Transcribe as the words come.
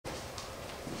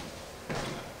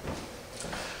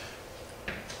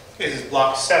This is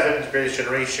Block 7, Greatest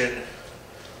Generation,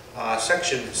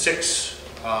 Section 6,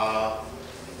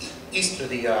 East of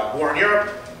the War in Europe,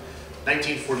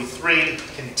 1943,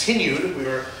 continued. We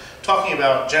were talking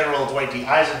about General Dwight D.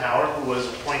 Eisenhower, who was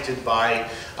appointed by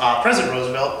President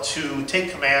Roosevelt to take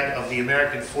command of the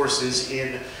American forces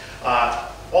in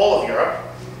all of Europe,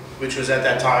 which was at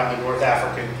that time the North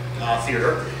African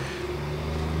theater.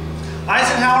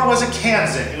 Eisenhower was a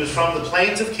Kansan. He was from the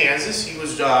plains of Kansas. He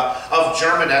was of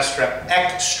German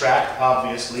extract,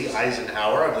 obviously,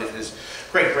 Eisenhower. I believe his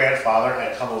great-grandfather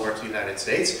had come over to the United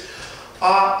States.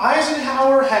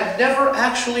 Eisenhower had never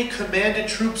actually commanded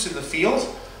troops in the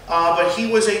field, but he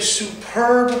was a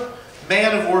superb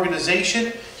man of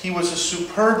organization. He was a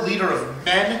superb leader of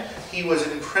men. He was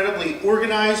an incredibly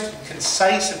organized,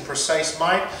 concise, and precise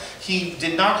mind. He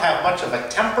did not have much of a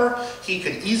temper. He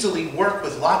could easily work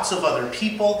with lots of other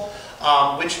people,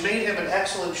 which made him an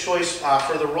excellent choice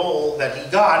for the role that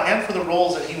he got and for the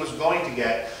roles that he was going to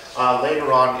get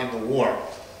later on in the war.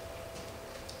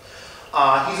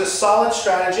 He's a solid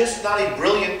strategist, not a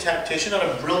brilliant tactician, not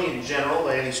a brilliant general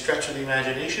by any stretch of the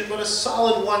imagination, but a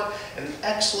solid one and an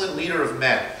excellent leader of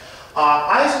men.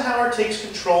 Eisenhower takes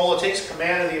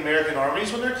command of the American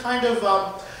armies when they're kind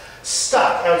of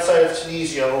stuck outside of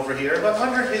Tunisia over here, but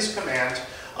under his command,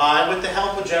 and with the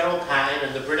help of General Patton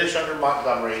and the British under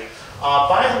Montgomery,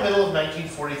 by the middle of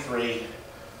 1943,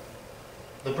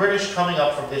 the British coming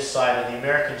up from this side and the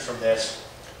Americans from this,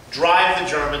 drive the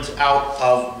Germans out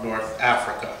of North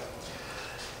Africa.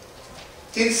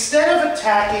 Instead of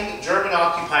attacking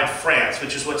German-occupied France,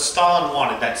 which is what Stalin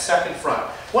wanted, that second front,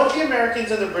 what the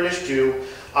Americans and the British do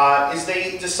is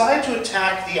they decide to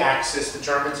attack the Axis, the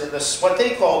Germans, in what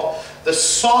they called the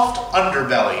soft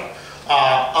underbelly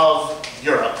of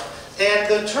Europe. And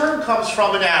the term comes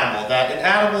from an animal, that an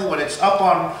animal, when it's up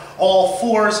on all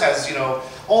fours, has,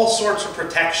 all sorts of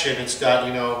protection. It's got,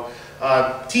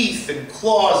 teeth and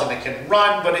claws, and it can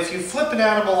run, but if you flip an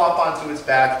animal up onto its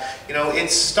back,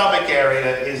 its stomach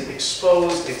area is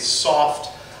exposed, it's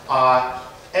soft, and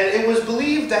it was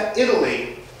believed that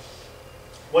Italy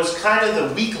was kind of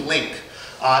the weak link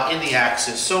in the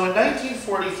Axis. So in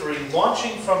 1943,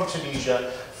 launching from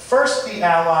Tunisia, first the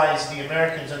Allies, the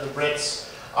Americans and the Brits,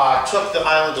 took the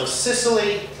island of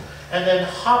Sicily, and then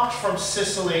hopped from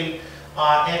Sicily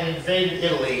and invaded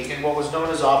Italy in what was known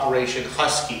as Operation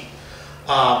Husky.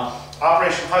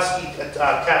 Operation Husky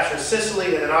captures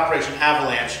Sicily, and then Operation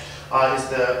Avalanche is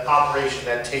the operation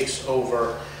that takes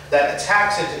over, that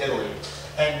attacks into Italy.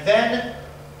 And then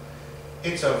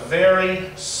it's a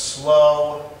very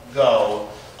slow go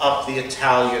up the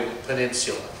Italian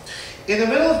peninsula. In the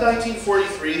middle of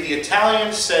 1943, the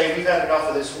Italians say, we've had enough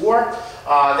of this war.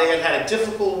 They had had a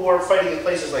difficult war fighting in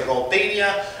places like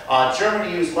Albania.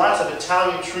 Germany used lots of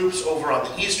Italian troops over on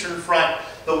the Eastern Front.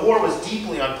 The war was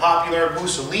deeply unpopular.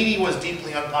 Mussolini was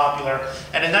deeply unpopular.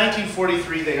 And in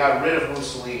 1943, they got rid of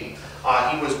Mussolini.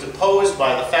 He was deposed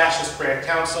by the fascist Grand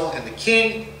Council and the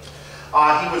king.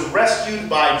 He was rescued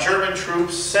by German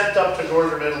troops, sent up to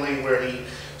northern Italy, where he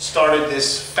started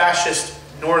this fascist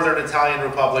Northern Italian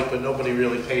Republic, but nobody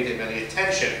really paid him any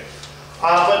attention.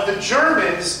 But the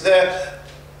Germans, the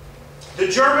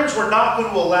Germans were not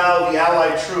going to allow the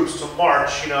Allied troops to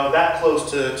march, that close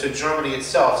to Germany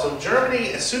itself. So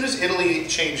Germany, as soon as Italy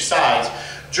changed sides,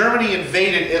 Germany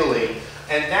invaded Italy,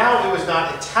 and now it was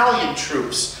not Italian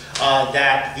troops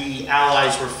that the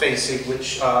Allies were facing,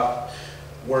 which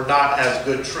were not as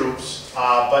good troops,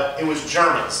 but it was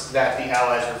Germans that the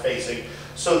Allies were facing.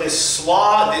 So this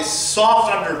soft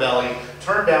underbelly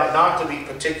turned out not to be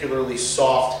particularly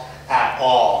soft at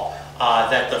all.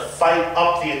 That the fight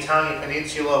up the Italian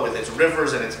peninsula with its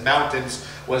rivers and its mountains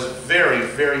was very,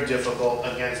 very difficult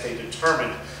against a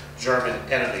determined German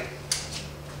enemy.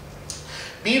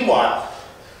 Meanwhile,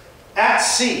 at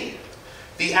sea,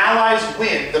 the Allies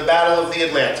win the Battle of the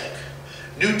Atlantic.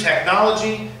 New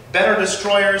technology, better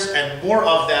destroyers, and more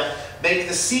of them make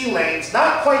the sea lanes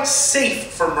not quite safe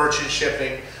for merchant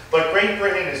shipping, but Great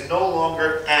Britain is no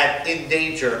longer in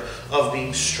danger of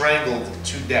being strangled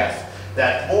to death.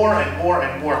 That more and more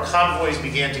and more convoys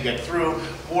began to get through,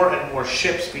 more and more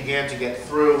ships began to get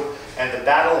through, and the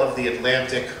Battle of the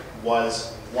Atlantic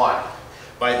was won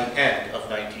by the end of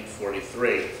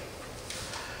 1943.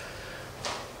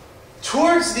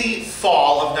 Towards the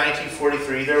fall of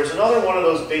 1943, there was another one of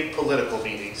those big political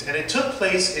meetings, and it took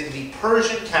place in the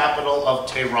Persian capital of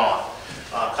Tehran,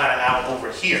 kind of out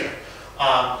over here.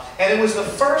 And it was the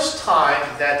first time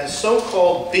that the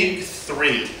so-called Big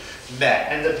Three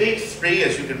met. And the Big Three,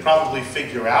 as you can probably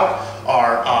figure out,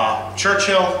 are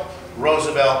Churchill,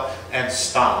 Roosevelt, and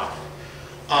Stalin.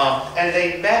 And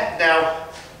they met now.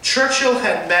 Churchill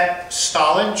had met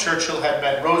Stalin, Churchill had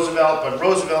met Roosevelt, but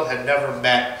Roosevelt had never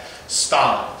met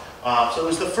Stalin. So it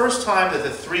was the first time that the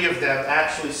three of them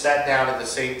actually sat down at the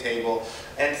same table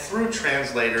and through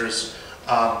translators,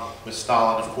 with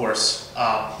Stalin of course,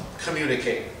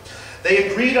 communicated.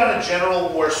 They agreed on a general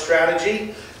war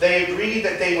strategy. They agreed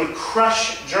that they would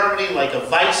crush Germany like a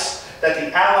vice, that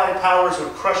the Allied powers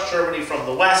would crush Germany from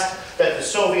the west, that the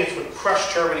Soviets would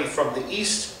crush Germany from the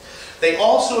east. They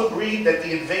also agreed that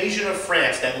the invasion of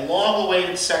France, that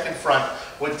long-awaited Second Front,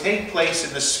 would take place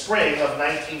in the spring of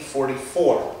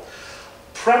 1944.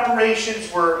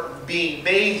 Preparations were being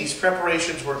made. These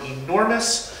preparations were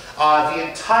enormous. The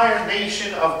entire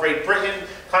nation of Great Britain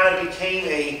kind of became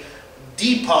a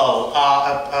depot,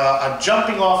 a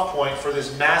jumping off point for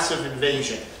this massive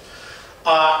invasion.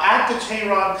 At the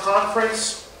Tehran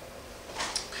Conference,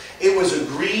 it was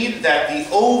agreed that the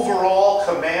overall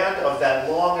command of that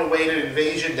long-awaited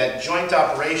invasion, that joint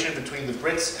operation between the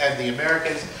Brits and the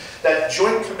Americans, that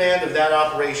joint command of that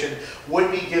operation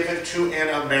would be given to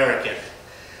an American.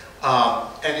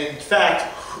 And in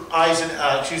fact,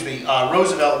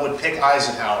 Roosevelt would pick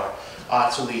Eisenhower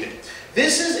to lead it.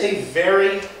 This is a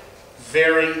very,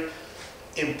 very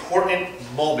important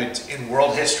moment in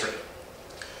world history.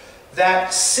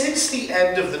 That since the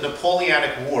end of the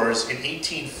Napoleonic Wars in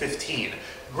 1815,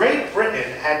 Great Britain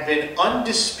had been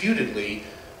undisputedly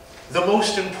the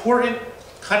most important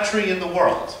country in the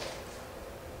world.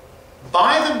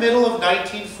 By the middle of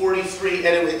 1943,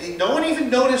 and no one even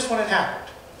noticed when it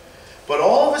happened, but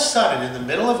all of a sudden, in the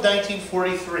middle of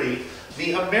 1943,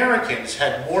 the Americans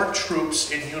had more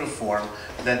troops in uniform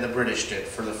than the British did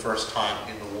for the first time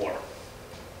in the war.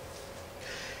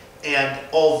 And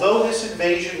although this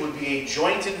invasion would be a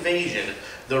joint invasion,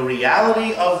 the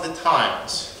reality of the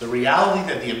times, the reality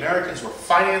that the Americans were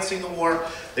financing the war,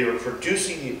 they were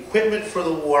producing the equipment for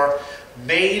the war,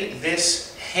 made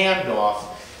this handoff,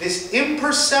 this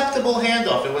imperceptible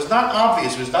handoff. It was not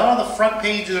obvious, it was not on the front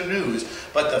page of the news,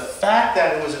 but the fact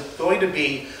that it was going to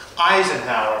be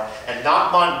Eisenhower and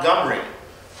not Montgomery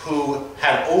who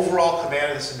had overall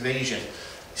command of this invasion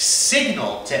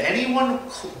signaled to anyone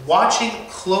watching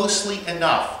closely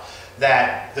enough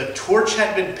that the torch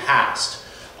had been passed,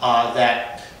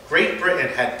 that Great Britain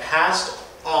had passed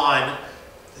on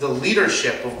the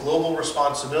leadership of global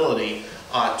responsibility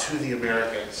to the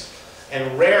Americans.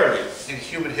 And rarely in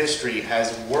human history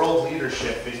has world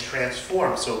leadership been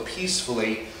transformed so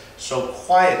peacefully, so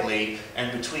quietly,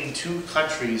 and between two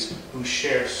countries who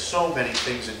share so many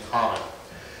things in common.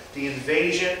 The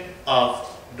invasion of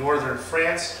northern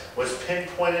France was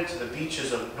pinpointed to the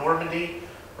beaches of Normandy,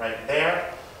 right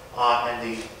there,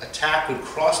 and the attack would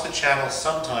cross the Channel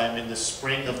sometime in the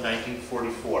spring of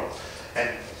 1944. And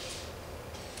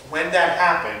when that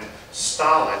happened,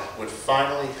 Stalin would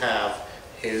finally have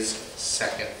his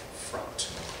second